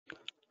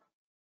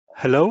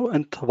Hello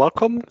and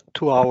welcome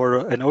to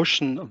our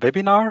EnOcean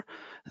webinar.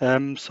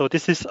 So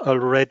this is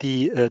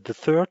already the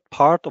third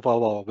part of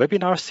our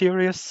webinar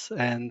series,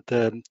 and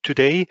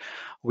today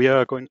we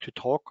are going to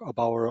talk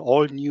about our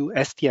all-new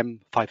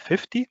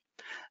STM550.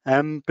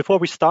 Before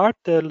we start,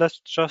 let's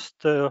just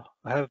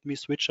have me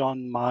switch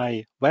on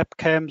my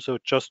webcam, so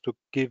just to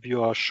give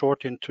you a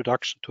short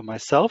introduction to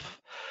myself.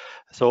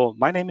 So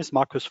my name is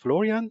Markus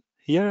Florian.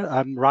 Here,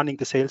 I'm running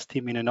the sales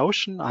team in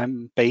EnOcean.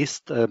 I'm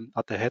based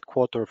at the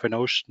headquarters of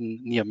EnOcean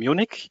near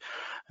Munich,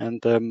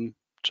 and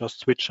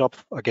just switch up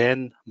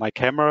again my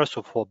camera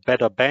so for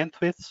better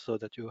bandwidth, so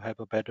that you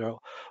have a better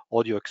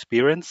audio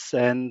experience.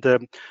 And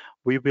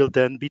we will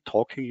then be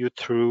talking you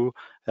through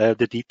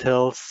the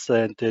details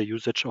and the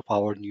usage of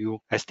our new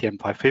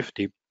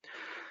STM550.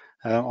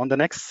 On the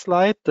next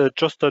slide,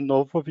 just an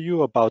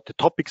overview about the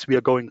topics we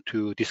are going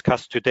to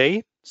discuss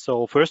today.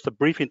 So first, a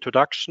brief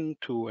introduction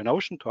to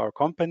EnOcean, to our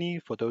company,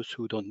 for those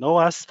who don't know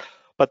us.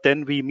 But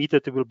then we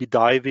immediately will be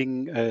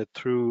diving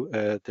through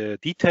the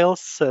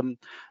details,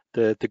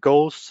 the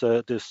goals,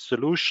 the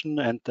solution,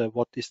 and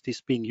what is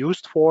this being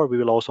used for. We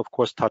will also, of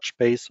course, touch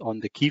base on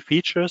the key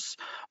features,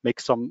 make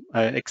some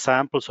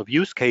examples of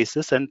use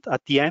cases. And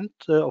at the end,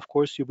 of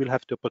course, you will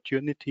have the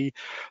opportunity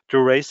to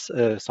raise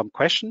some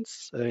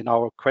questions in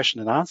our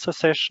question and answer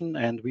session.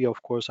 And we,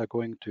 of course, are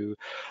going to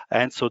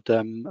answer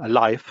them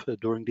live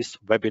during this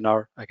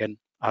webinar again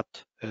at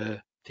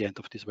the end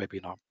of this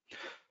webinar.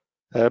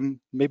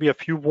 Maybe a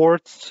few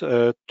words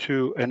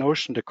to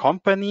EnOcean, the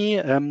company.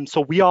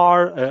 So we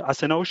are,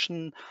 as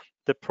EnOcean,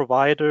 the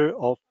provider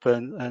of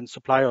and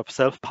supplier of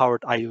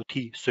self-powered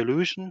IoT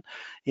solution.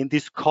 In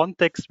this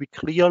context, we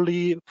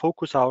clearly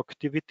focus our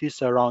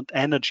activities around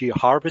energy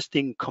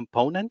harvesting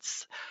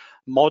components,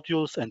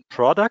 modules and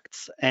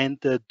products, and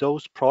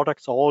those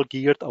products are all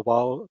geared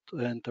about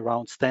and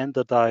around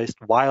standardized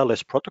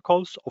wireless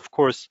protocols. Of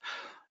course,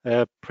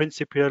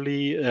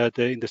 principally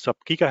in the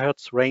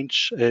sub-gigahertz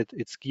range,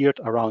 it's geared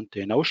around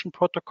the EnOcean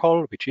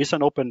protocol, which is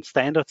an open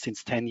standard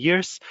since 10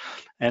 years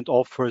and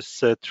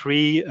offers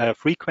three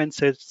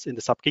frequencies in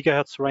the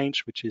sub-gigahertz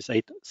range, which is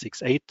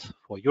 868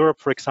 for Europe,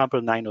 for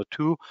example,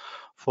 902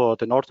 for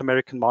the North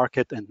American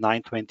market, and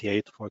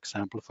 928, for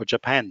example, for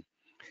Japan.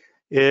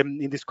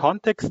 In this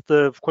context,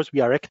 of course,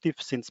 we are active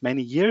since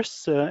many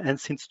years, and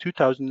since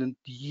 2000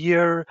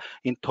 year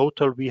in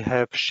total, we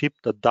have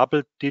shipped a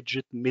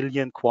double-digit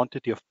million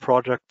quantity of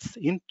products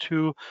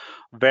into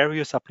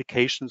various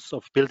applications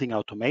of building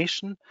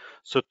automation.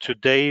 So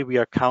today we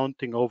are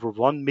counting over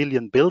 1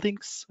 million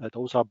buildings.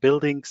 Those are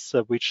buildings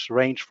which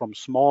range from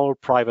small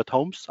private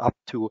homes up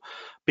to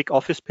big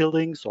office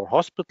buildings or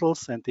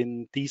hospitals. And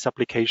in these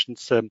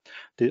applications,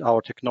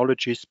 our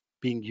technology is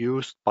being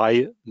used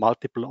by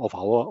multiple of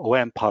our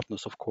OEM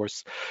partners, of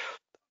course.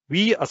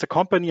 We as a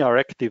company are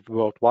active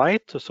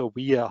worldwide. So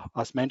we,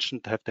 as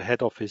mentioned, have the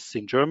head office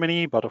in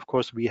Germany, but of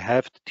course we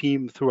have the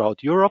team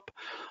throughout Europe.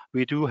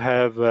 We do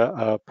have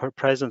a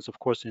presence, of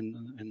course,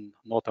 in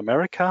North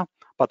America,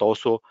 but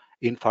also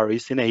in Far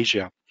East in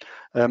Asia.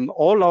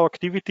 All our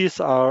activities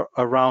are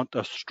around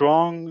a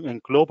strong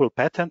and global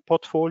patent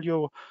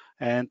portfolio,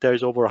 and there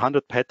is over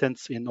 100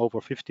 patents in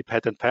over 50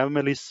 patent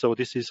families. So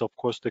this is, of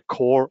course, the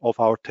core of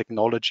our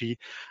technology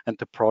and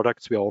the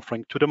products we are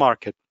offering to the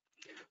market.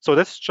 So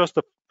that's just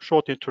a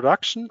short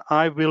introduction.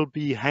 I will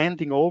be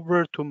handing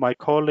over to my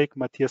colleague,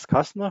 Matthias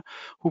Kastner,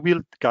 who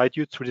will guide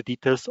you through the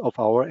details of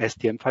our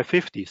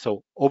STM550.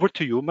 So over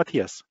to you,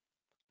 Matthias.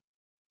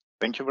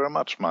 Thank you very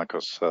much,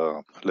 Markus.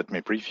 Let me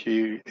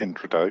briefly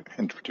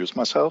introduce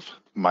myself.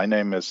 My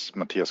name is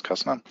Matthias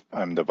Kastner.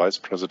 I'm the Vice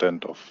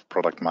President of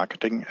Product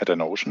Marketing at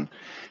EnOcean,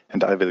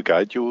 and I will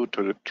guide you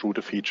through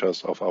the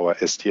features of our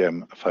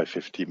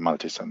STM550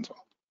 multisensor.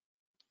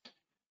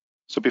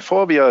 So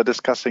before we are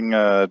discussing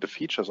the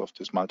features of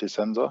this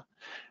multisensor,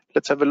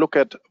 let's have a look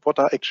at what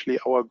are actually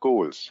our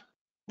goals.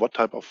 What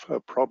type of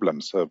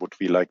problems would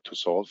we like to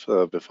solve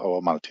with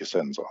our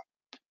multisensor?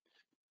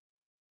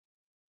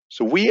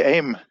 So we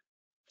aim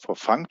for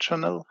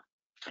functional,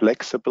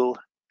 flexible,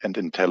 and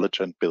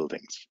intelligent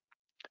buildings.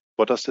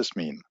 What does this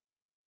mean?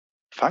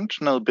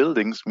 Functional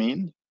buildings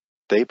mean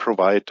they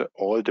provide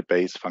all the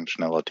base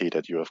functionality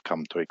that you have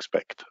come to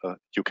expect.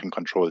 You can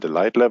control the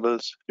light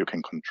levels, you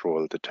can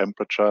control the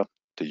temperature,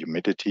 the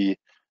humidity,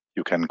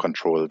 you can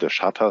control the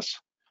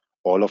shutters,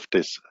 all of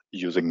this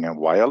using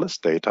wireless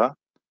data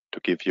to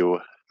give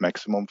you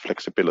maximum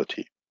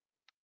flexibility.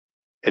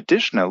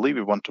 Additionally,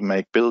 we want to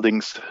make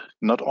buildings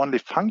not only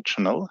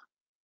functional,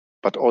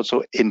 but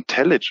also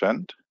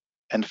intelligent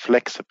and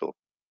flexible.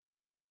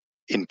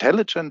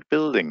 Intelligent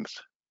buildings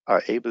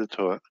are able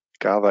to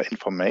gather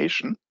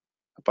information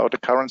about the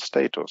current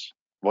status.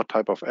 What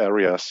type of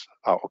areas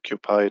are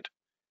occupied?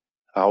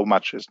 How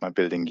much is my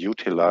building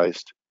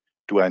utilized?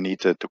 Do I need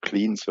to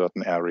clean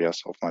certain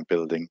areas of my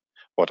building?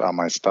 What are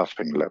my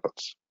staffing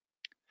levels?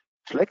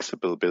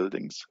 Flexible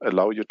buildings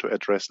allow you to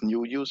address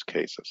new use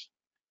cases.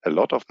 A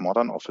lot of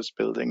modern office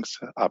buildings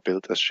are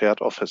built as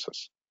shared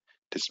offices.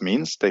 This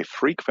means they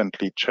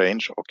frequently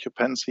change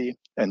occupancy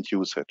and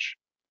usage.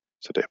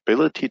 So the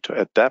ability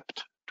to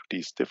adapt to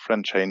these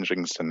different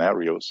changing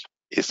scenarios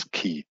is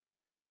key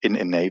in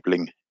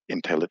enabling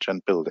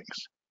intelligent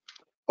buildings.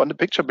 On the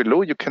picture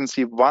below, you can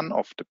see one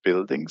of the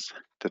buildings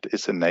that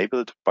is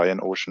enabled by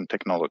EnOcean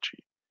technology.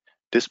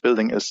 This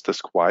building is the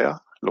Square,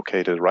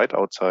 located right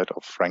outside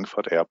of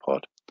Frankfurt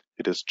Airport.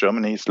 It is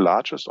Germany's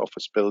largest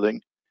office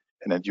building,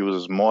 and it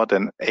uses more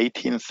than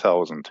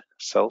 18,000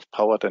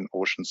 self-powered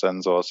EnOcean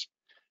sensors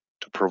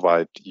to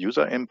provide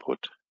user input,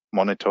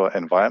 monitor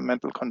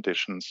environmental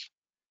conditions,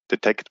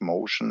 detect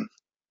motion,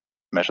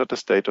 measure the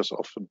status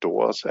of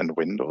doors and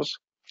windows,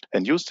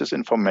 and use this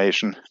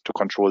information to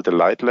control the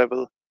light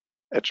level,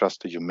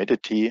 adjust the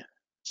humidity,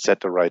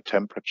 set the right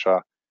temperature,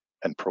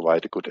 and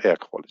provide a good air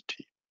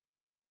quality.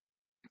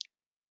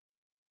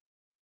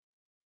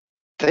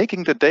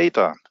 Taking the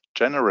data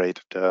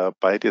generated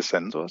by the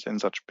sensors in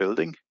such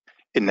building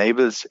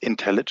enables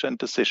intelligent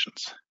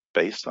decisions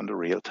based on the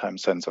real-time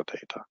sensor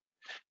data.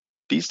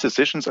 These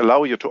decisions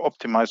allow you to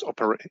optimize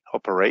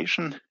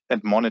operation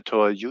and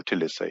monitor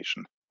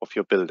utilization of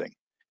your building.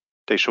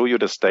 They show you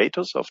the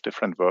status of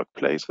different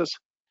workplaces.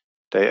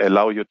 They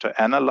allow you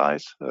to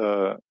analyze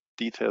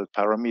detailed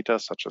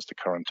parameters such as the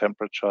current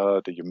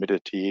temperature, the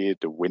humidity,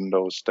 the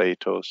window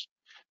status,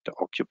 the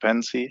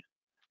occupancy.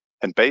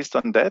 And based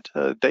on that,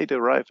 they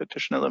derive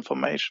additional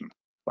information,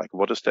 like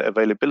what is the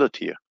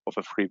availability of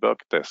a free work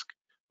desk?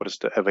 What is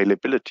the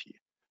availability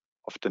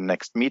of the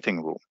next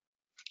meeting room?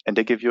 And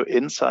they give you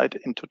insight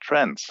into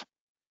trends.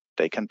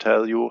 They can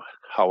tell you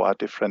how are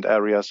different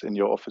areas in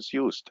your office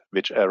used,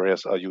 which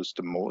areas are used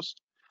the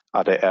most,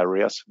 are there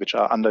areas which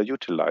are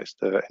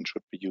underutilized and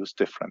should be used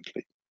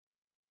differently.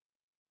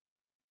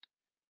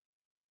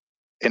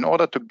 In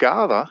order to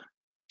gather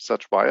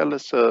such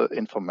wireless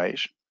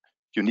information,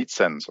 you need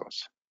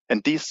sensors.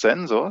 And these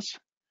sensors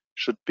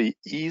should be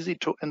easy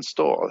to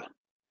install.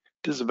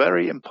 This is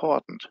very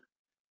important.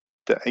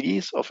 The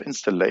ease of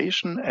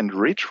installation and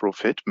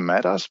retrofit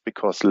matters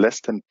because less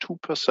than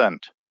 2%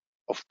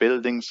 of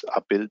buildings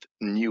are built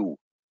new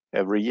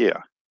every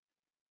year.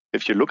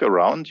 If you look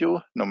around you,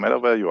 no matter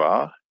where you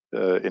are,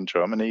 in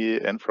Germany,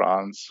 in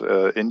France,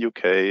 in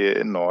UK,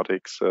 in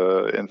Nordics,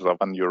 in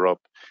Southern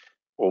Europe,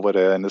 over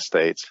there in the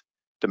States,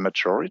 the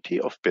majority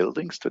of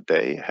buildings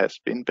today has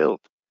been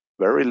built.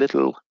 Very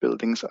little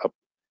buildings are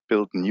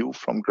built new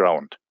from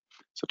ground.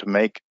 So to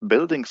make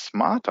buildings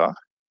smarter,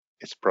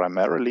 it's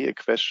primarily a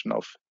question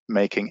of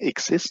making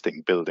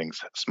existing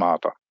buildings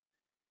smarter.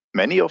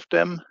 Many of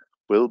them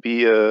will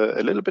be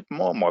a little bit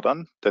more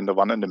modern than the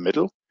one in the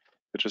middle,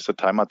 which is the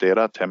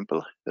Taimadera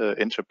temple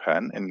in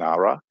Japan, in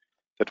Nara,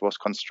 that was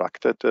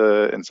constructed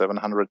in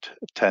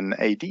 710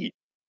 AD.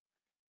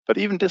 But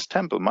even this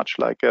temple, much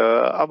like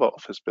other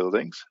office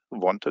buildings,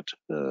 wanted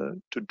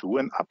to do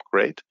an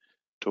upgrade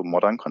to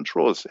modern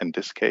controls, in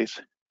this case,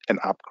 an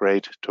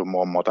upgrade to a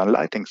more modern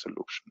lighting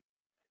solution.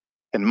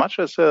 And much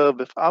as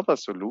with other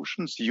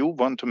solutions, you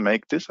want to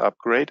make this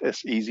upgrade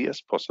as easy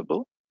as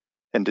possible.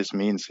 And this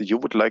means you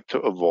would like to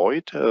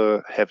avoid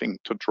having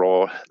to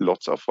draw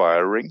lots of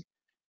wiring,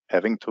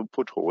 having to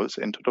put holes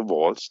into the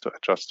walls to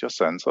adjust your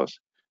sensors.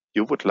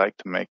 You would like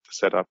to make the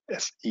setup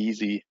as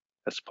easy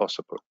as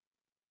possible.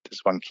 This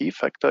is one key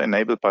factor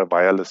enabled by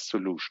wireless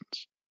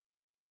solutions.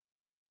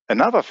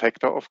 Another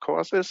factor, of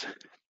course, is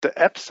the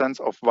absence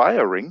of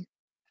wiring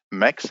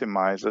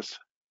maximizes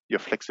your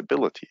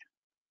flexibility.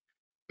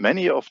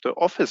 Many of the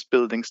office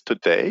buildings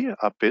today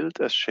are built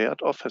as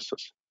shared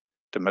offices.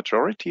 The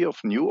majority of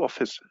new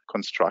office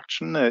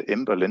construction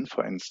in Berlin,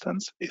 for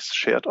instance, is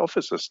shared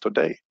offices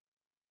today.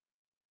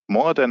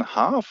 More than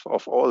half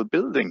of all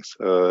buildings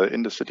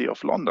in the city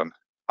of London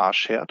are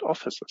shared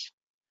offices.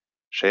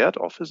 Shared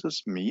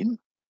offices mean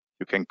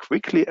you can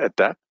quickly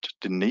adapt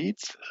the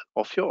needs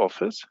of your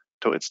office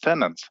to its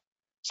tenants.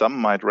 Some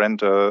might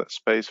rent a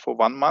space for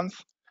 1 month.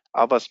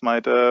 Others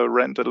might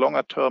rent a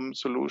longer term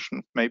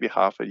solution, maybe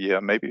half a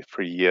year, maybe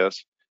 3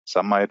 years.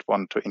 Some might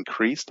want to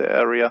increase the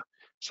area.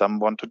 Some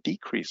want to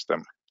decrease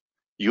them.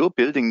 Your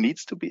building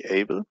needs to be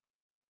able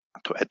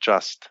to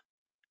adjust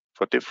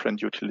for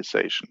different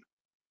utilization.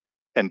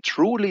 And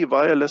truly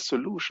wireless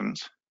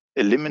solutions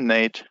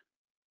eliminate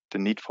the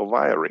need for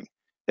wiring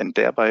and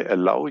thereby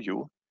allow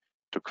you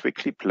to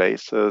quickly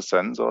place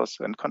sensors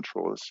and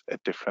controls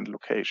at different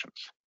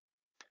locations.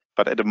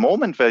 But at the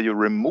moment where you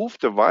remove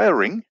the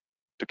wiring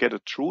to get a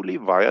truly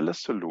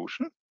wireless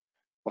solution,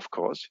 of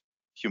course,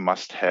 you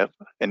must have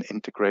an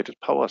integrated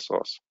power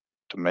source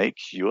to make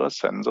your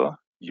sensor,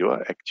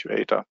 your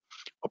actuator,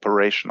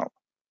 operational.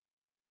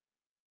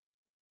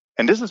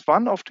 And this is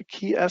one of the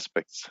key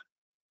aspects.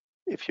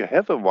 If you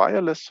have a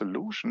wireless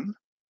solution,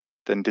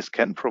 then this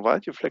can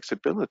provide you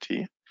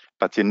flexibility,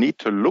 but you need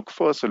to look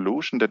for a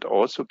solution that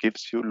also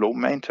gives you low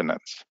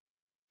maintenance,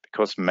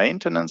 because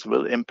maintenance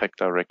will impact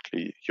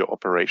directly your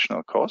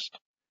operational cost.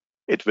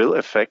 It will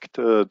affect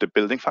the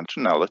building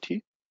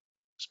functionality,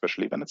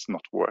 especially when it's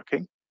not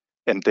working,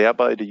 and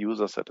thereby the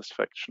user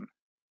satisfaction.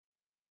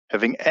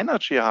 Having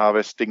energy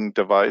harvesting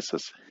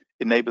devices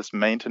enables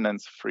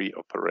maintenance-free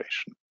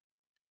operation.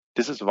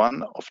 This is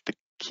one of the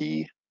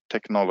key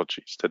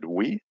technologies that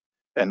we,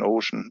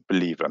 EnOcean,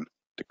 believe in.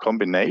 the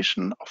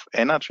combination of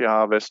energy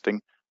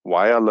harvesting,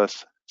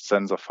 wireless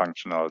sensor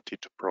functionality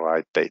to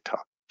provide data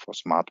for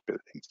smart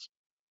buildings.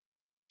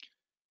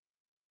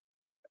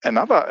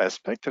 Another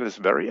aspect that is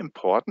very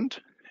important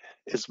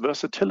is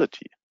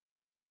versatility.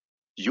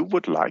 You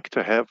would like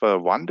to have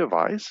one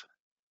device,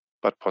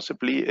 but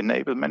possibly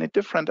enable many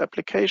different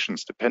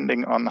applications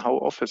depending on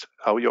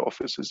how your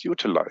office is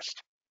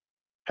utilized.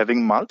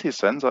 Having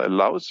multi-sensor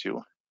allows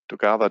you to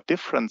gather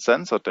different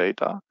sensor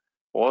data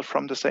all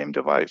from the same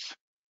device.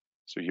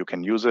 So you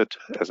can use it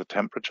as a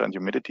temperature and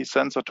humidity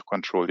sensor to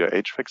control your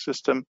HVAC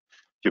system.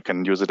 You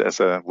can use it as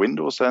a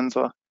window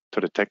sensor to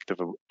detect if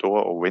a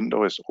door or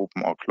window is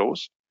open or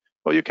closed.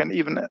 Or you can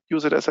even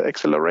use it as an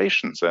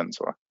acceleration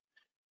sensor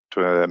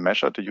to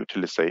measure the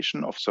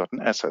utilization of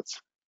certain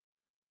assets.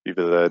 We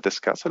will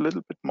discuss a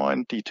little bit more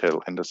in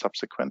detail in the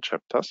subsequent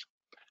chapters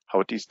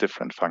how these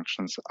different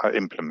functions are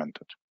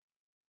implemented.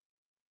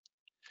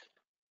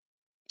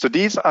 So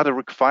these are the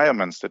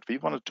requirements that we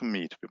wanted to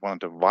meet. We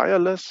wanted a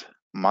wireless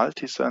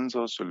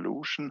multi-sensor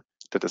solution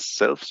that is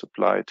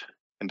self-supplied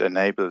and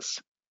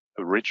enables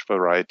a rich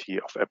variety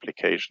of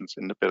applications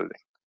in the building.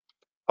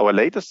 Our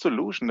latest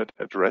solution that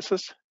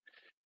addresses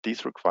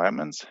these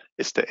requirements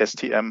is the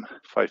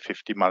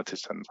STM550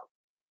 multi-sensor.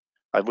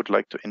 I would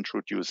like to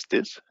introduce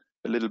this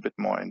a little bit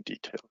more in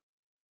detail.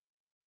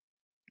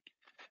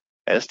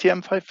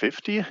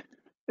 STM550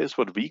 is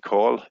what we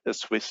call a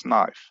Swiss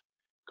knife,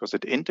 because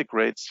it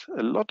integrates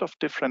a lot of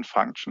different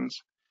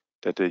functions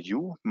that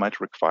you might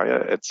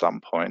require at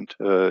some point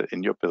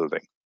in your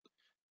building.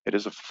 It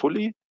is a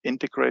fully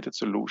integrated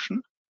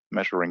solution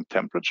measuring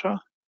temperature,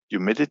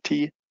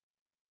 humidity,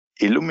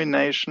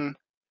 illumination,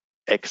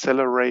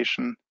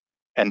 acceleration,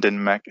 and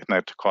then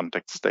magnet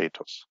contact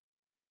status.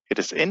 It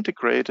is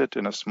integrated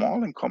in a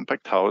small and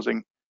compact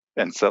housing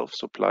and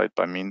self-supplied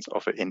by means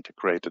of an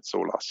integrated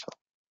solar cell.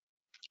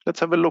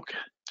 Let's have a look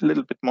a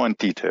little bit more in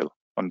detail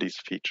on these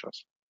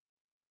features.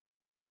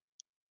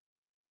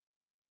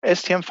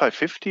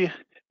 STM550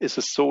 is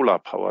a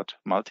solar-powered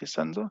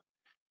multi-sensor,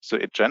 so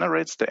it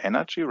generates the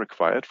energy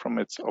required for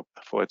its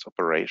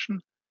operation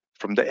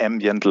from the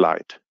ambient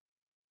light.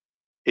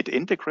 It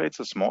integrates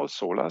a small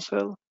solar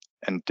cell,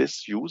 and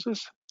this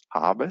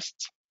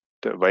harvests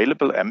the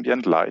available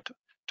ambient light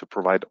to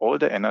provide all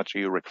the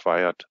energy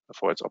required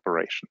for its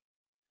operation.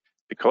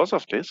 Because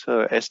of this,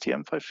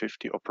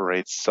 STM550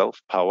 operates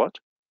self-powered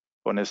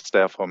and is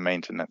therefore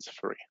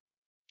maintenance-free.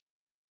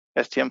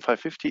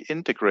 STM550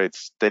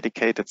 integrates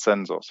dedicated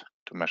sensors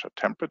to measure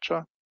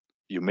temperature,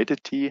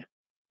 humidity,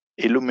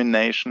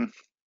 illumination,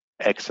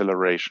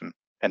 acceleration,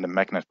 and the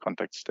magnet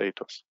contact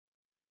status.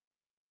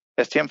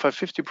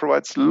 STM550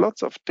 provides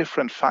lots of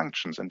different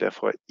functions, and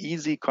therefore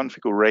easy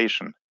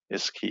configuration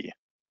is key.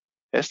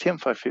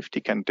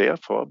 STM550 can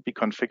therefore be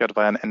configured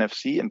via an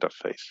NFC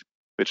interface,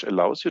 which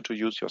allows you to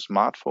use your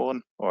smartphone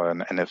or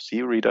an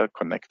NFC reader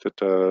connected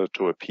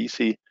to a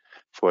PC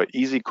for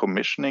easy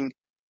commissioning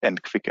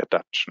and quick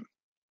adaptation.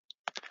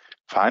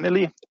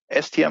 Finally,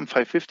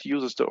 STM550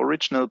 uses the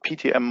original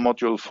PTM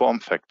module form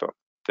factor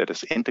that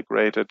is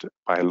integrated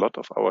by a lot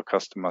of our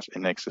customers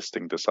in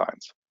existing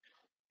designs.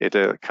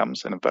 It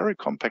comes in a very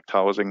compact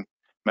housing,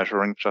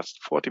 measuring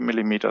just 40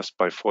 millimeters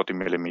by 40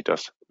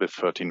 millimeters with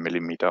 13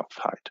 millimeters of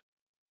height.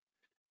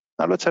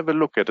 Now let's have a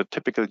look at the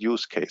typical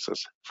use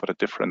cases for the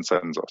different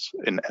sensors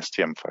in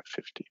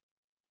STM550.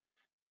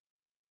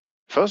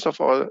 First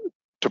of all,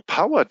 to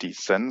power these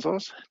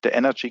sensors, the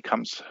energy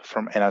comes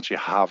from energy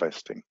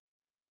harvesting.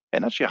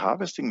 Energy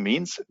harvesting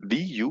means we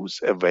use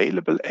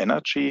available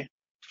energy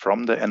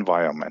from the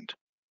environment,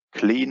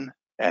 clean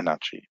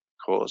energy,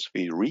 because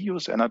we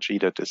reuse energy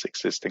that is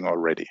existing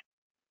already.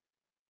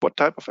 What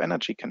type of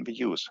energy can we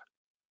use?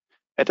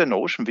 At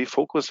EnOcean, we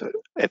focus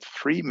at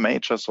three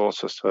major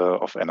sources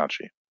of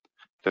energy.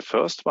 The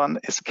first one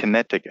is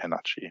kinetic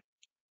energy.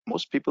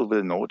 Most people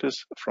will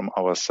notice from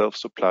our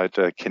self-supplied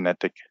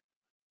kinetic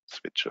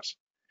switches.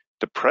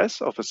 The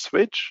press of a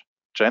switch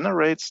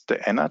generates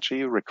the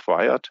energy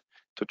required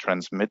to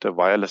transmit a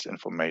wireless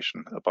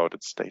information about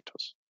its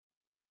status.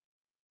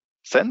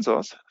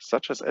 Sensors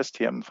such as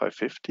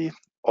STM550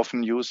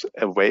 often use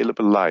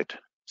available light,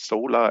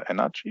 solar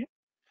energy,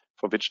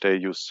 for which they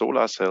use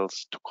solar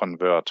cells to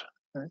convert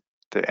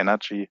the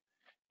energy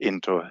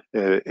into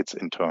its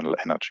internal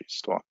energy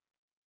store.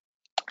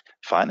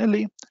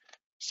 Finally,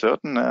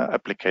 certain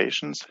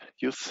applications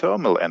use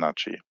thermal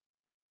energy.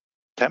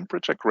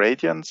 Temperature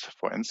gradients,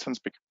 for instance,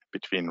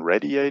 between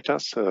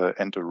radiators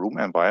and the room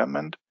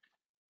environment,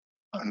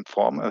 and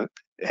form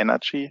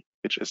energy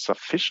which is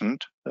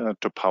sufficient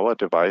to power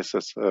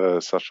devices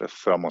such as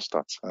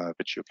thermostats,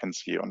 which you can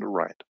see on the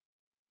right.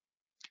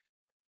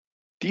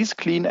 These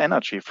clean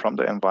energy from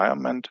the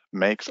environment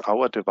makes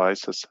our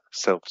devices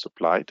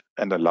self-supplied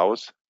and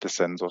allows the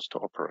sensors to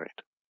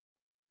operate.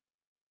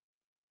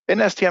 In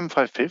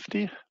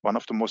STM550, one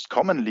of the most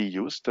commonly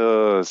used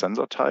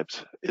sensor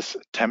types is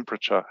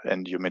temperature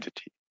and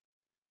humidity.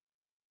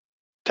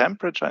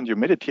 Temperature and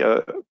humidity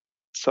are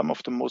some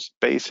of the most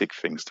basic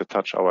things that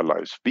touch our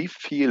lives. We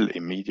feel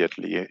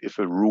immediately if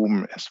a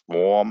room is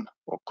warm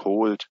or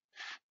cold,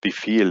 we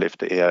feel if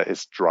the air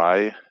is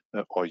dry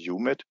or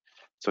humid.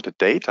 So the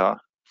data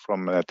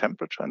from a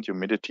temperature and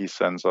humidity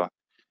sensor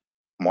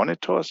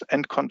monitors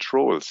and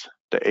controls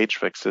the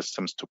HVAC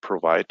systems to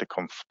provide a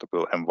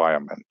comfortable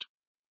environment.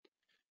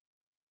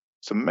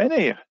 So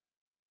many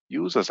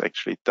users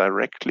actually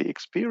directly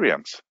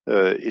experience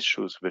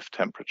issues with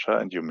temperature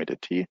and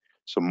humidity.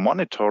 So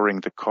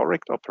monitoring the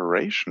correct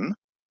operation,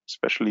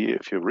 especially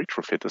if you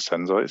retrofit a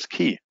sensor, is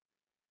key.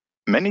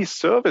 Many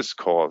service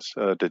calls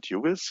that you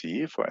will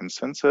see, for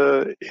instance,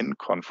 in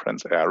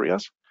conference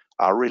areas,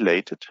 are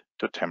related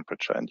to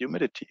temperature and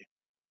humidity.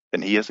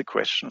 And here's a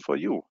question for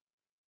you.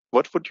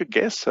 What would you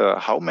guess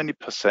how many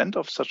 %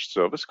 of such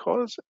service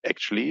calls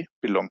actually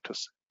belong to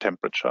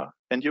temperature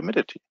and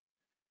humidity?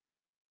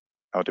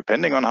 Now,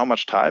 depending on how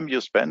much time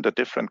you spend at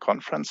different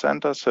conference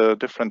centers,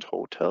 different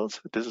hotels,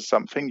 this is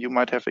something you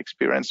might have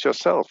experienced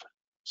yourself.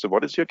 So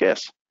what is your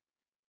guess?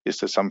 Is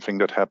this something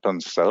that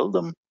happens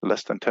seldom,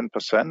 less than 10%?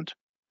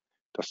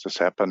 Does this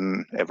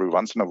happen every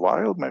once in a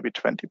while, maybe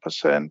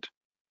 20%?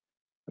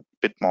 A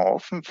bit more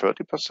often,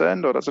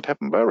 30%? Or does it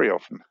happen very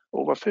often,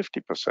 over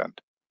 50%?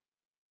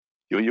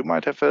 You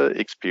might have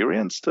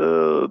experienced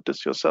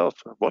this yourself.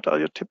 What are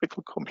your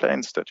typical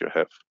complaints that you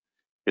have?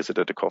 Is it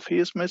that the coffee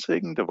is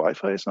missing, the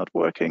Wi-Fi is not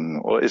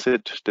working, or is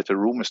it that the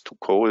room is too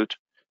cold,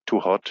 too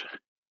hot,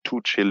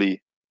 too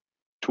chilly,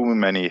 too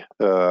many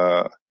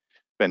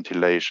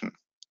ventilation?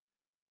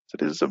 So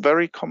this is a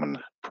very common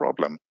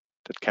problem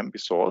that can be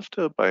solved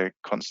by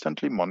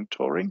constantly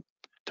monitoring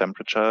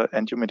temperature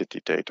and humidity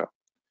data.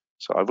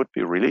 So I would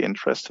be really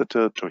interested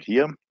to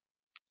hear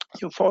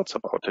your thoughts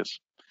about this.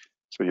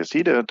 So you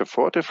see the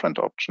 4 different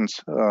options.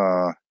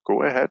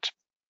 Go ahead,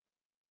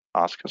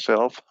 ask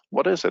yourself,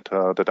 what is it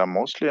that I'm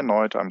mostly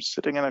annoyed? I'm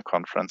sitting in a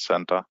conference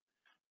center.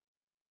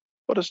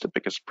 What is the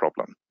biggest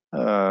problem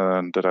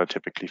that I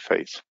typically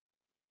face?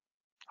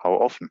 How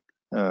often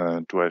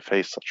do I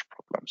face such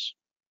problems?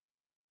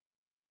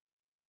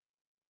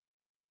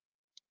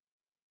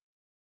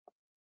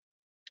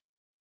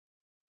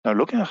 Now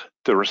looking at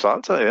the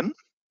results are in,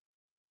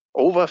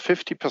 over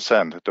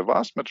 50%, the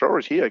vast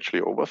majority,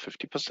 actually over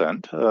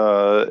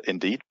 50%,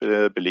 indeed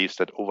believes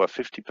that over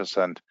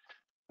 50%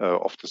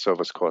 of the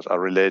service calls are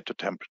related to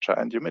temperature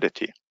and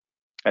humidity.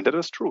 And that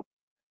is true.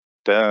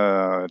 There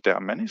are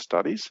many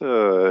studies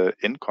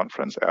in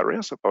conference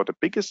areas about the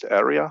biggest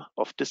area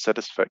of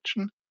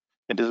dissatisfaction.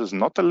 And this is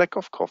not the lack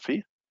of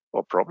coffee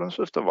or problems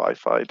with the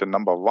Wi-Fi. The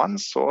number 1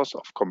 source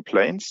of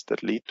complaints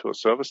that lead to a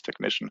service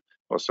technician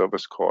or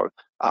service call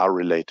are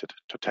related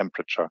to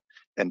temperature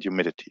and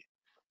humidity.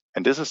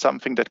 And this is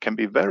something that can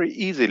be very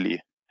easily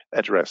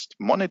addressed.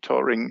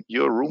 Monitoring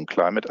your room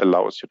climate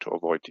allows you to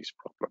avoid these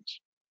problems.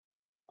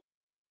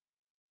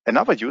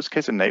 Another use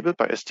case enabled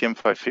by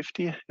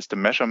STM550 is the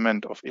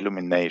measurement of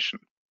illumination.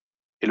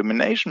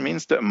 Illumination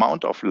means the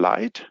amount of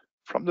light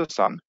from the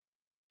sun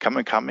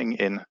coming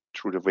in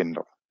through the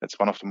window. That's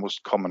one of the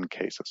most common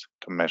cases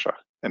to measure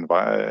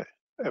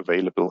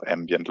available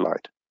ambient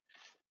light.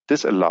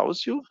 This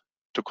allows you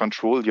to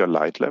control your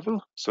light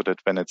level so that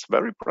when it's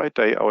very bright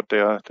day out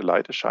there, the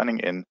light is shining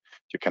in,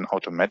 you can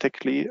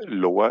automatically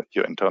lower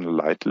your internal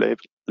light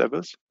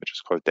levels, which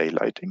is called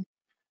daylighting.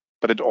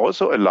 But it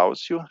also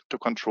allows you to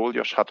control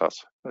your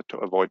shutters to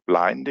avoid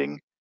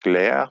blinding,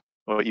 glare,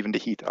 or even the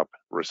heat up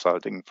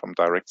resulting from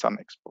direct sun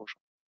exposure.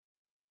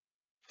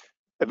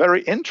 A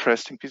very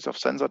interesting piece of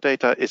sensor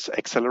data is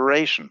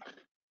acceleration.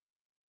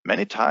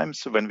 Many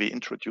times when we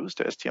introduce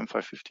the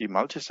STM550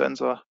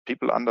 multisensor,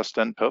 people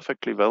understand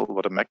perfectly well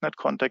what a magnet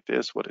contact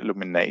is, what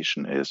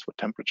illumination is, what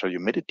temperature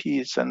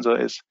humidity sensor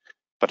is.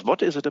 But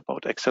what is it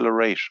about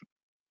acceleration?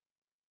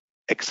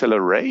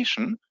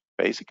 Acceleration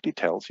basically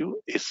tells you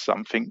is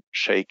something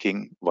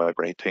shaking,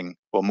 vibrating,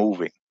 or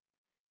moving.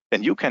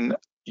 And you can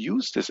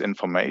use this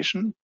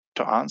information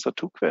to answer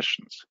 2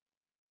 questions.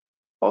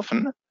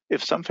 Often,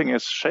 if something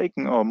is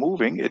shaking or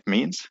moving, it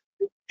means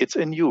it's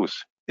in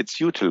use, it's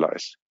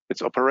utilized,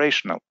 it's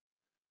operational.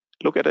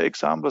 Look at the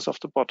examples of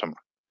the bottom.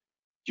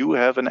 You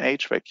have an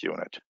HVAC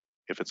unit.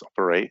 If it's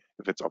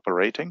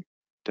operating,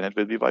 then it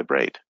will be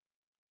vibrate.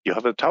 You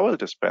have a towel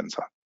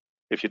dispenser.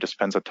 If you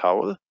dispense a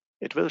towel,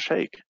 it will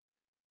shake.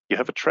 You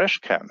have a trash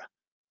can.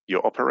 You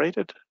operate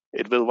it,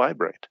 it will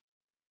vibrate.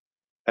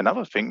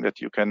 Another thing that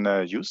you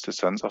can use the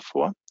sensor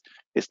for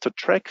is to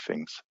track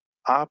things.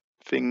 Are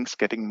things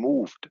getting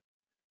moved?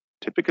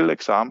 Typical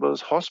examples,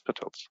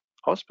 hospitals.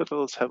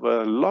 Hospitals have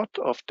a lot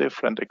of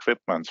different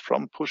equipments,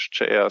 from push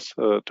chairs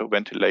to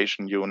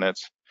ventilation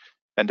units,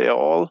 and they are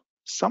all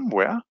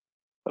somewhere,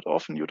 but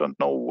often you don't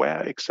know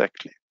where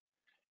exactly.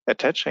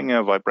 Attaching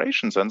a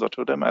vibration sensor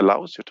to them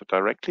allows you to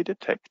directly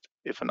detect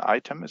if an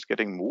item is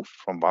getting moved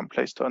from one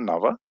place to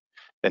another,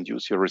 and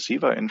use your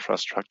receiver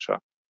infrastructure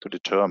to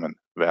determine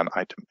where an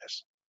item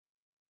is.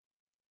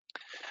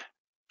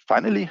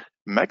 Finally,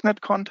 magnet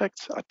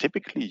contacts are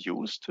typically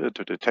used to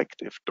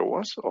detect if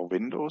doors or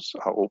windows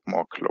are open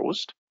or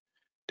closed.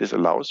 This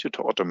allows you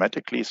to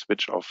automatically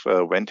switch off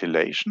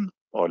ventilation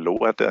or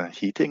lower the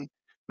heating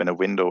when a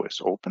window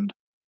is opened.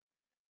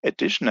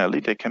 Additionally,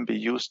 they can be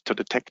used to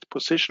detect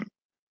position.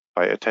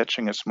 by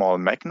attaching a small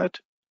magnet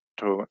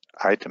to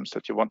items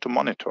that you want to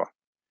monitor.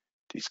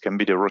 These can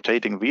be the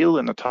rotating wheel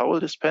in a towel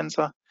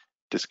dispenser.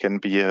 This can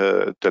be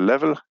the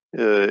level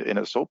in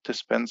a soap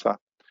dispenser.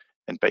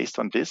 And based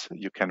on this,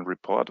 you can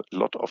report a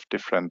lot of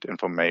different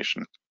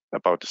information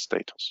about the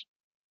status.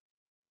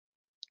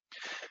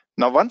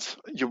 Now, once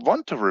you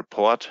want to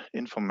report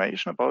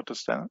information about the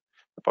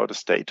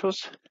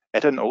status,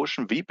 at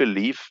EnOcean, we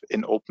believe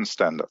in open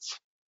standards.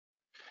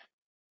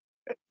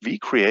 We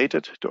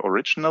created the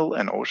original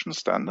EnOcean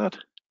standard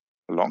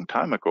a long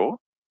time ago,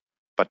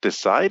 but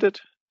decided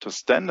to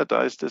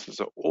standardize this as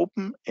an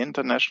open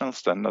international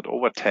standard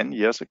over 10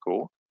 years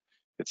ago.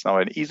 It's now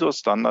an ISO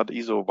standard,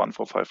 ISO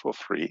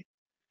 14543,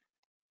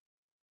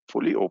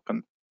 fully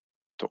open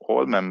to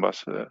all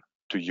members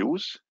to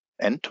use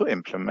and to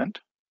implement,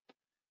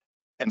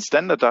 and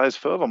standardize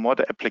furthermore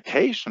the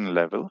application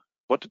level,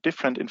 what the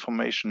different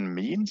information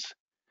means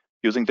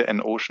using the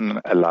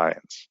EnOcean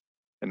Alliance.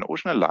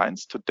 EnOcean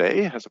Alliance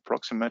today has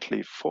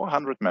approximately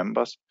 400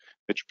 members,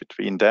 which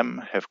between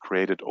them have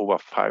created over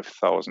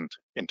 5,000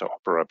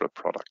 interoperable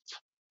products.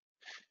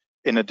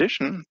 In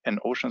addition,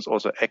 EnOcean is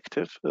also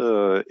active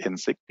in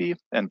Zigbee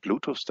and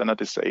Bluetooth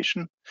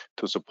standardization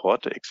to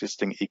support the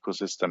existing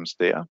ecosystems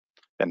there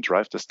and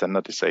drive the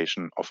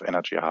standardization of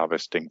energy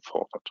harvesting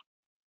forward.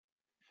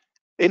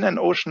 In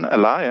EnOcean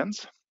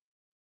Alliance,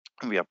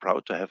 we are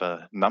proud to have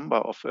a number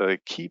of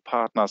key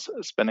partners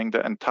spanning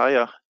the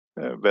entire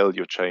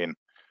value chain,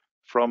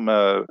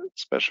 from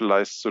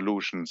specialized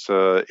solutions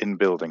in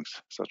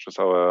buildings, such as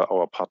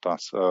our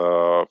partners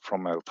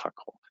from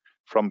Eltaco,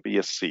 from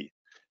BSC,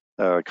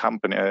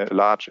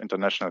 large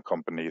international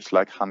companies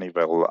like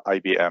Honeywell,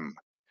 IBM,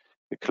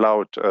 the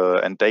cloud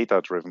and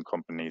data-driven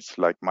companies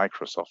like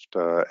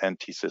Microsoft and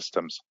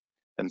T-Systems,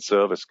 and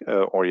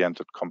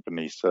service-oriented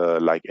companies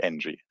like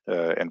Engie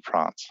in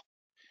France.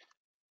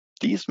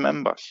 These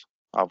members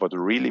are what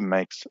really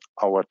makes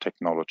our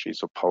technology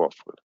so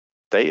powerful.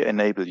 They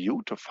enable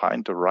you to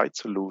find the right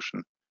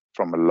solution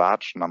from a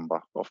large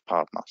number of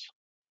partners.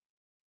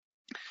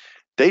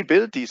 They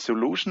build these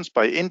solutions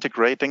by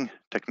integrating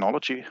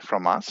technology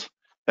from us,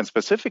 and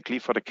specifically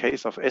for the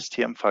case of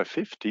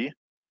STM550,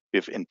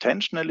 we've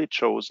intentionally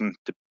chosen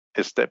the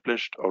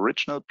established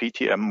original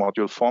PTM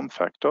module form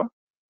factor,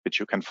 which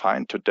you can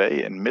find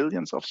today in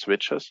millions of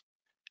switches,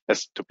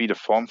 as to be the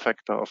form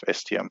factor of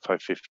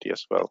STM550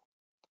 as well.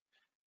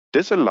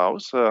 This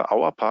allows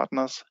our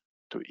partners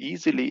to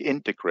easily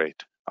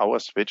integrate our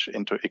switch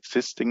into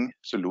existing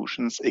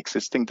solutions,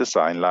 existing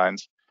design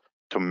lines,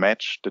 to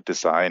match the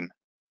design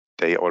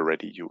they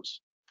already use.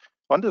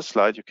 On this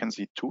slide, you can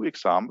see two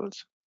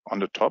examples. On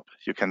the top,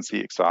 you can see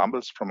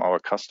examples from our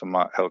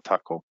customer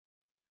Eltaco.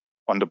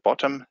 On the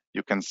bottom,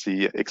 you can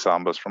see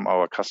examples from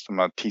our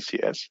customer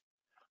TCS.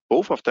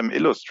 Both of them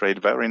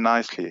illustrate very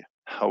nicely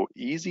how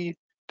easy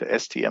the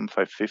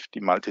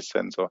STM550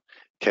 multisensor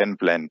can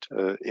blend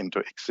into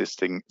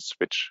existing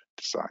switch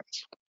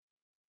designs.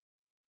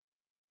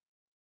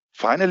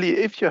 Finally,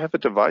 if you have a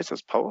device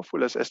as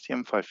powerful as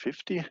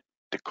STM550,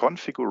 the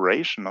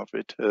configuration of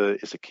it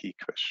is a key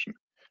question.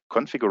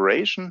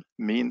 Configuration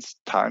means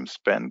time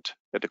spent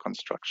at the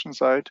construction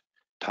site,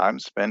 time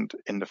spent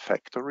in the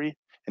factory,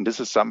 and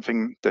this is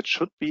something that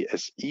should be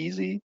as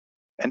easy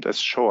and as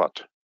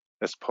short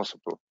as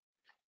possible.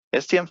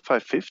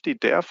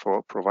 STM550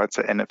 therefore provides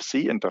an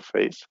NFC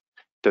interface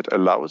that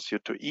allows you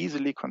to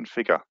easily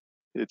configure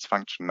its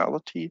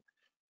functionality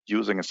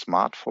using a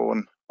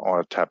smartphone or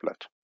a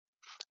tablet.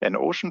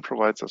 EnOcean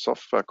provides a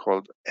software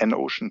called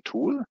EnOcean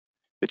Tool,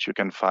 which you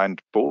can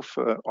find both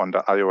on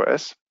the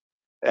iOS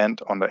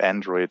and on the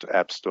Android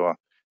App Store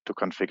to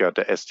configure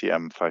the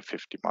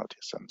STM550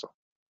 multisensor.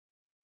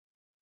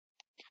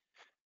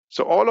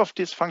 So all of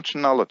this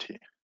functionality,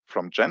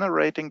 from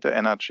generating the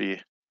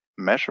energy,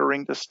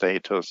 measuring the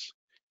status,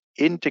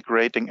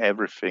 integrating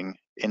everything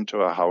into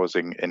a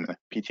housing in a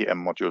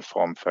PTM module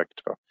form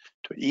factor,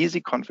 to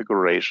easy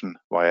configuration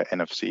via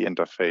NFC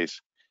interface,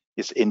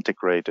 is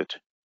integrated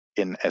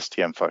in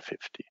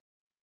STM550.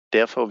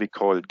 Therefore, we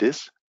call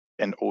this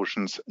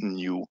EnOcean's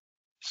new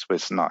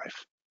Swiss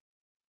knife.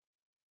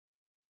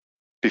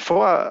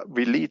 Before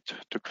we lead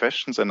to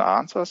questions and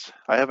answers,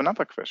 I have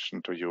another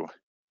question to you.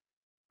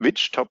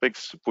 Which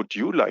topics would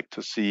you like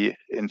to see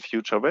in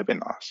future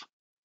webinars?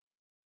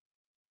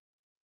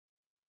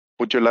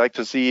 Would you like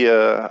to see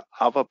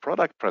other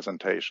product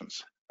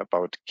presentations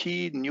about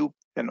key new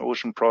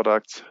EnOcean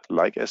products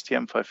like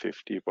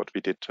STM550, what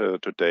we did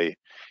today,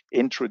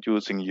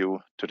 introducing you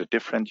to the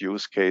different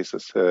use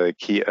cases,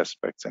 key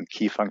aspects, and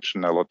key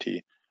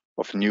functionality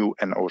of new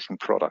EnOcean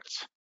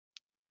products?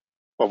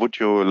 Or would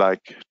you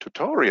like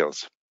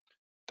tutorials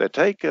that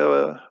take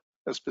a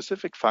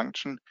specific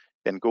function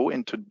and go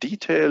into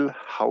detail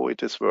how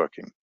it is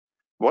working?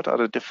 What are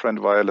the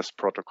different wireless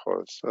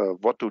protocols?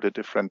 What do the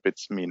different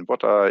bits mean?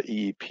 What are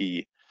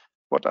EEP?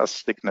 What are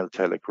signal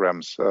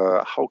telegrams?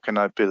 How can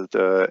I build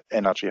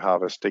energy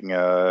harvesting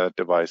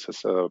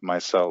devices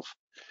myself?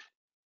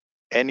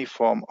 Any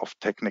form of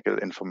technical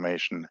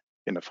information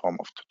in the form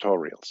of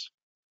tutorials.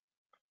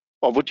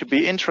 Or would you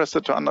be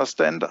interested to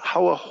understand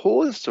how a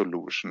whole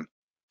solution,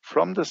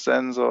 from the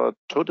sensor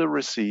to the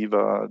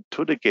receiver,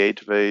 to the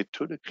gateway,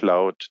 to the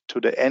cloud, to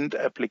the end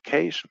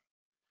application,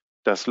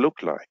 does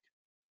look like?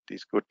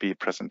 These could be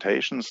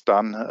presentations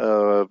done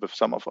with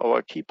some of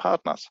our key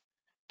partners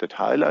that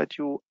highlight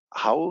you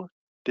how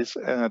this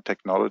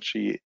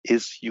technology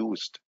is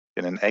used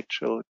in an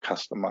actual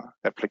customer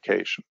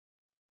application.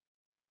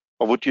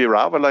 Or would you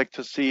rather like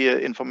to see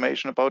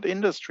information about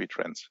industry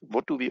trends?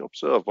 What do we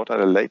observe? What are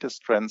the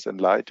latest trends in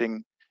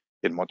lighting,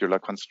 in modular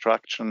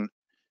construction,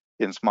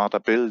 in smarter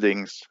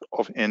buildings,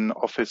 in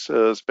office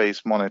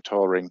space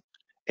monitoring?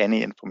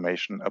 Any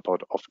information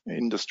about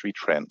industry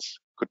trends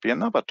could be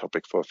another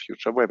topic for a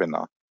future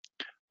webinar.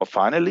 Or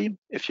finally,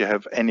 if you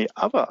have any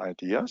other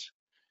ideas,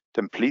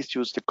 then please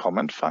use the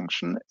comment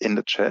function in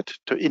the chat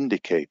to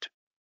indicate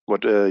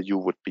what you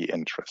would be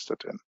interested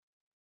in.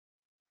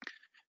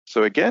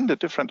 So again, the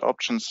different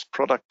options: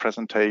 product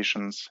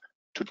presentations,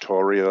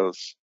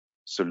 tutorials,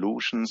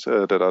 solutions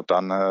that are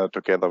done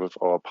together with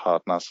our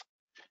partners,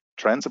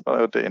 trends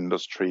about the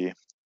industry,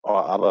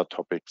 or other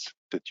topics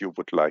that you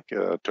would like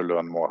to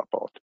learn more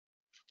about.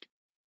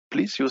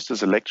 Please use the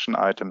selection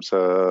items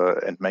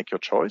and make your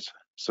choice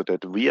so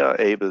that we are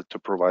able to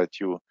provide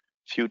you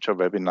future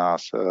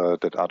webinars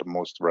that are the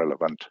most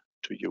relevant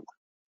to you.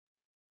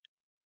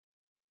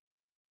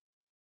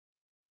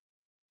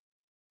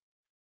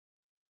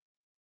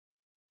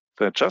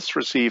 So I just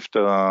received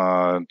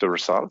the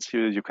results.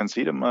 You can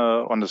see them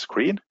on the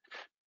screen.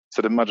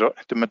 So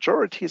the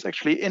majority is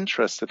actually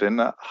interested in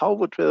how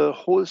would the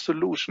whole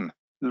solution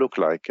look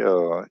like,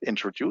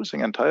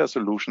 introducing entire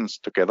solutions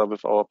together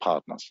with our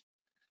partners.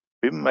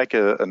 We make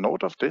a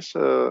note of this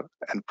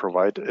and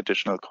provide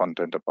additional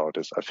content about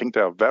this. I think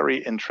there are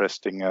very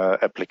interesting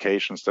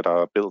applications that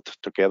are built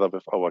together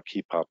with our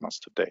key partners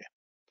today.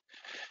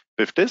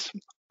 With this,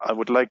 I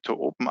would like to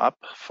open up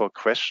for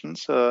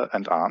questions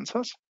and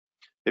answers.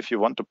 If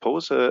you want to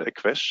pose a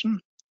question,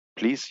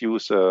 please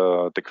use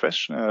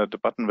the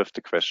button with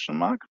the question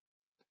mark,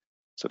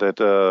 so that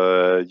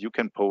you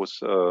can pose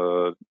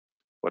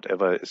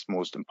whatever is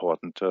most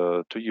important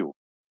to you.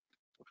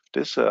 With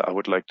this, I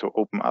would like to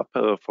open up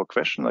for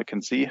questions. I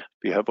can see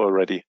we have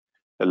already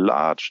a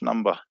large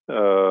number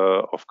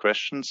of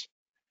questions.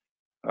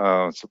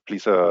 So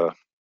please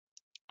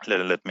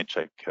let me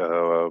check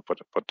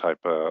what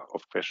type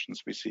of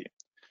questions we see.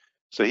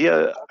 So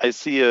here I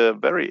see a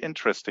very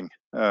interesting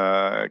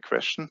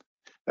question,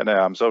 and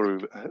I'm sorry,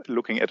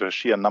 looking at a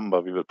sheer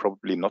number, we will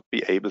probably not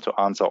be able to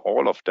answer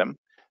all of them,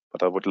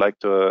 but I would like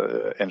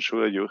to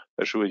assure you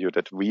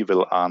that we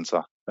will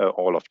answer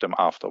all of them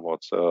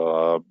afterwards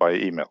by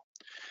email.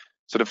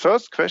 So the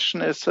first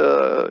question is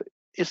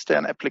there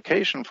an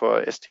application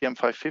for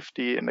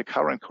STM550 in the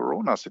current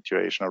Corona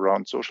situation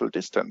around social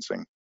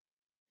distancing?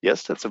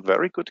 Yes, that's a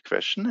very good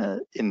question.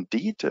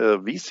 Indeed,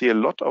 we see a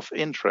lot of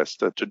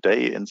interest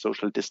today in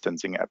social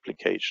distancing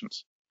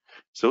applications.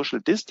 Social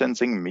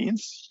distancing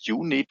means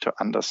you need to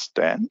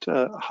understand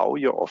how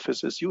your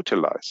office is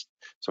utilized.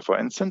 So for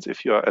instance,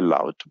 if you are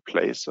allowed to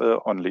place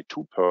only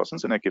 2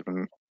 persons in a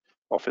given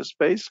office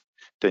space,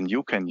 then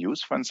you can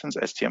use, for instance,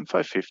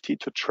 STM550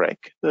 to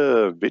track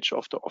which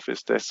of the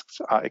office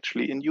desks are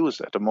actually in use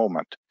at the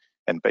moment.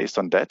 And based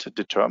on that,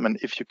 determine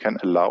if you can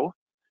allow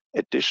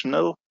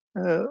additional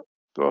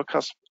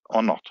workers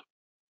or not.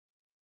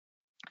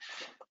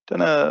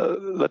 Then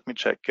let me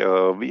check.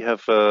 We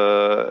have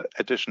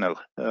additional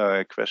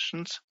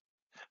questions.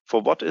 For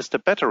what is the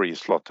battery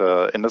slot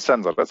in the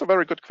sensor? That's a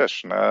very good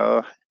question.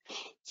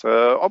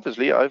 So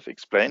obviously I've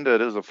explained that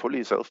it is a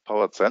fully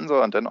self-powered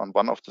sensor, and then on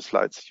one of the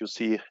slides you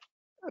see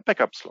a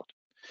backup slot.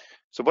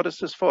 So what is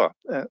this for?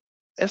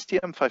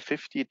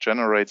 STM550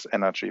 generates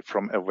energy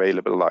from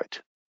available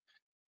light.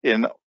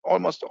 In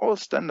almost all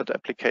standard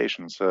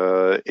applications,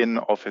 in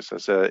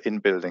offices, in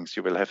buildings,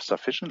 you will have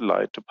sufficient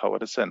light to power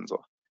the sensor.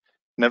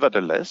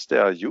 Nevertheless,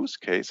 there are use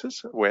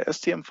cases where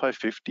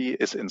STM550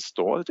 is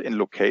installed in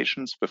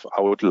locations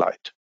without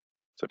light.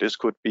 So this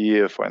could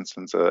be, for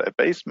instance, a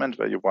basement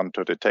where you want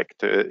to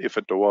detect if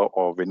a door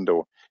or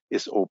window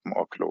is open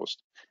or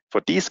closed.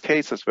 For these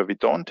cases where we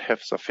don't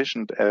have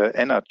sufficient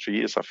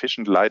energy,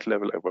 sufficient light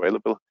level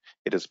available,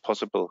 it is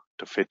possible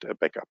to fit a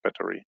backup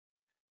battery.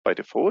 By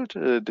default,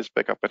 this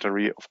backup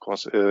battery, of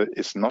course,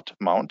 is not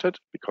mounted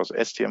because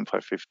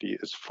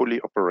STM550 is fully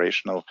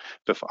operational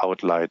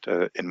without light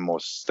in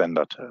most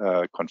standard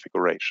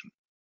configuration.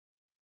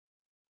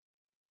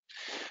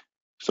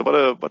 So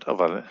what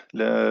other?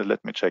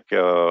 Let me check.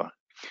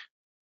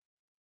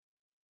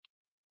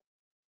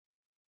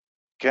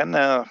 Can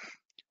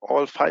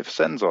all 5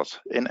 sensors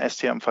in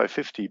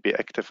STM550 be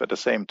active at the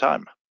same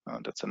time?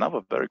 That's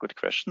another very good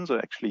question. So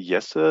actually,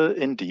 yes,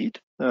 indeed.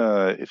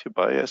 If you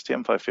buy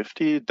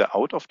STM550, the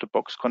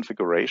out-of-the-box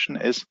configuration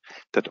is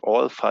that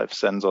all 5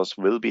 sensors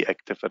will be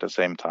active at the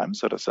same time.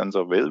 So the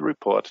sensor will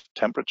report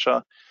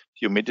temperature,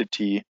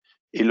 humidity,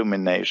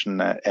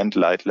 illumination, and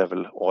light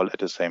level all at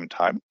the same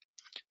time.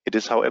 It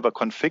is, however,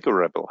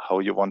 configurable how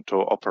you want to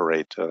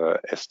operate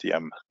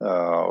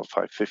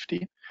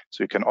STM550.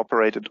 So you can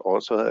operate it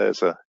also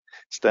as a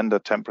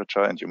standard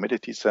temperature and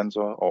humidity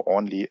sensor or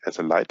only as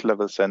a light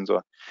level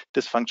sensor,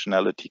 this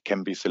functionality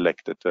can be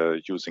selected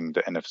using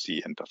the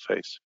NFC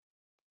interface.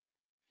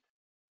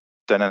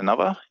 Then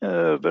another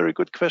very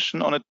good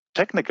question on a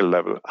technical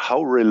level,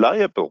 how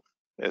reliable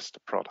is the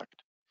product?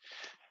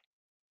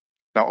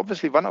 Now,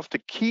 obviously, one of the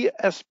key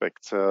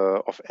aspects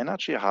of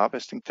energy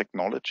harvesting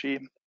technology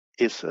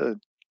is the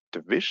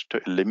wish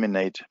to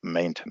eliminate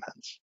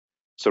maintenance.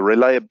 So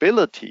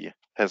reliability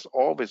has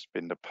always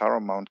been the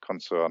paramount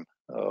concern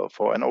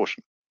for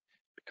EnOcean,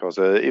 because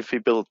if we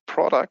build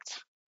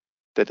products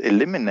that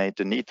eliminate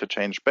the need to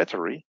change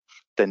battery,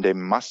 then they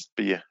must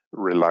be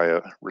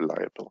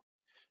reliable.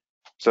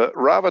 So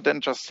rather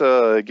than just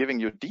giving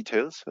you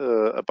details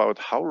about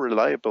how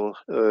reliable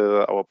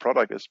our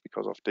product is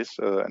because of this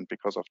and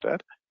because of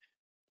that,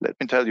 let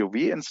me tell you,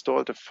 we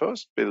installed the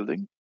first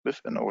building with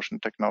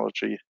EnOcean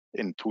technology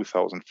in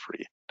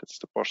 2003. That's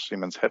the Bosch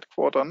Siemens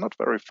headquarters, not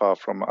very far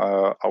from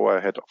our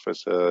head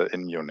office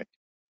in Munich.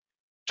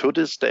 To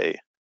this day,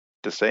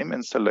 the same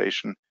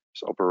installation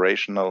is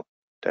operational.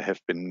 There have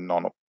been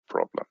no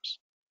problems.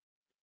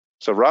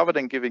 So rather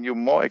than giving you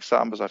more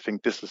examples, I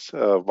think this is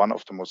one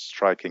of the most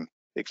striking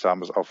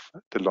examples of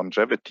the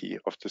longevity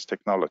of this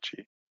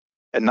technology.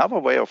 Another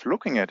way of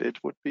looking at it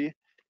would be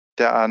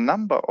there are a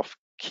number of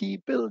key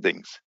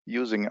buildings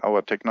using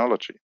our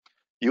technology.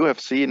 You have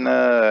seen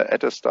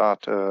at the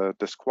start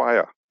the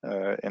Square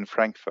in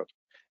Frankfurt.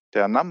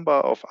 There are a number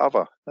of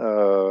other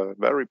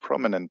very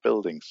prominent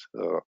buildings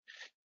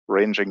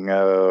ranging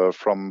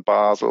from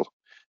Basel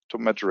to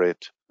Madrid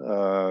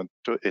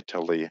to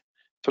Italy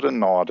to the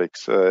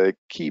Nordics,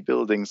 key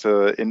buildings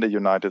in the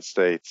United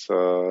States,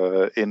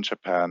 in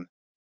Japan.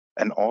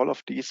 And all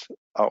of these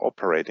are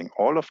operating.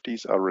 All of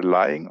these are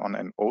relying on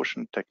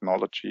EnOcean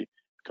technology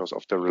because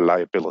of the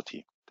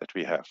reliability that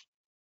we have.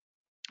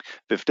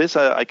 With this,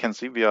 I can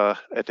see we are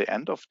at the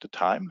end of the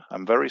time.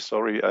 I'm very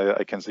sorry.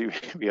 I can see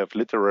we have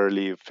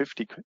literally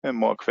 50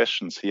 more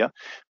questions here.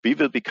 We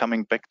will be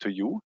coming back to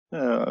you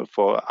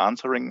for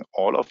answering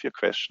all of your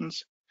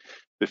questions.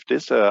 With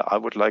this, I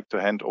would like to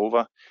hand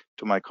over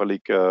to my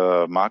colleague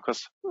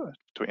Markus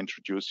to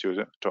introduce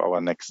you to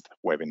our next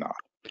webinar.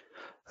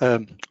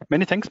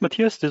 Many thanks,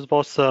 Matthias. This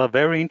was a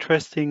very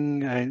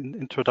interesting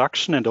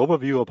introduction and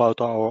overview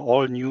about our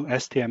all-new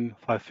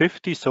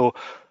STM550. So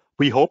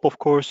we hope, of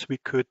course, we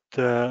could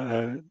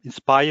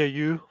inspire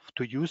you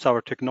to use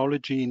our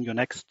technology in your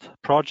next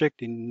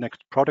project, in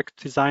next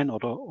product design, or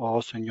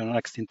also in your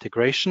next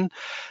integration.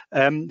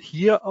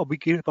 Here we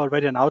give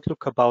already an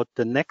outlook about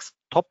the next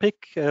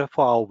topic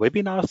for our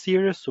webinar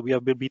series. So we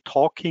will be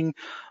talking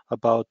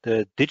about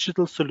the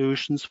digital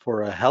solutions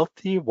for a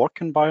healthy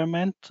work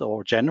environment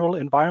or general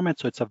environment.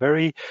 So it's a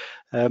very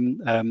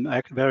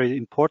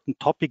important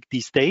topic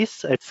these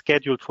days. It's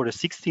scheduled for the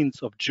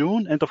 16th of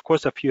June. And of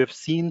course, if you have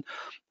seen,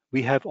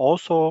 we have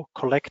also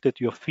collected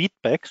your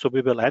feedback, so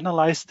we will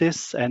analyze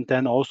this and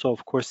then also,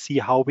 of course, see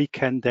how we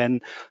can then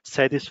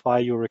satisfy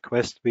your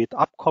request with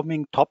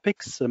upcoming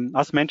topics.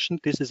 As mentioned,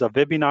 this is a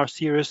webinar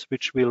series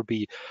which will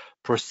be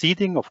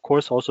proceeding, of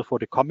course, also for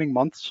the coming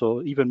months.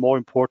 So even more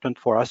important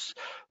for us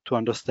to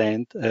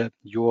understand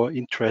your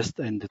interest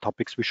and the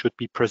topics we should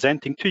be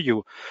presenting to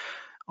you.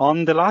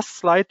 On the last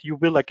slide, you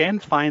will again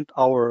find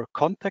our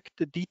contact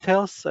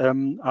details.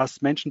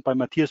 As mentioned by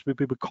Matthias, we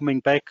will be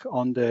coming back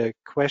on the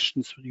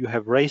questions you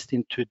have raised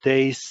in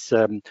today's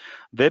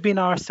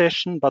webinar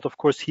session. But of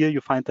course, here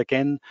you find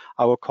again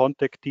our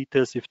contact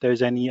details if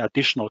there's any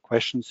additional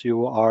questions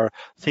you are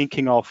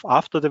thinking of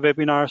after the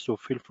webinar. So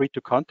feel free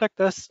to contact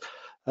us.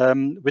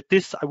 With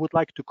this, I would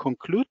like to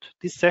conclude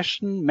this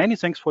session. Many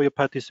thanks for your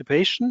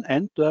participation,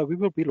 and we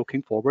will be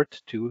looking forward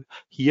to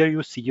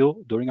see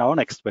you during our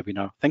next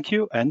webinar. Thank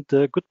you and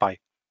goodbye.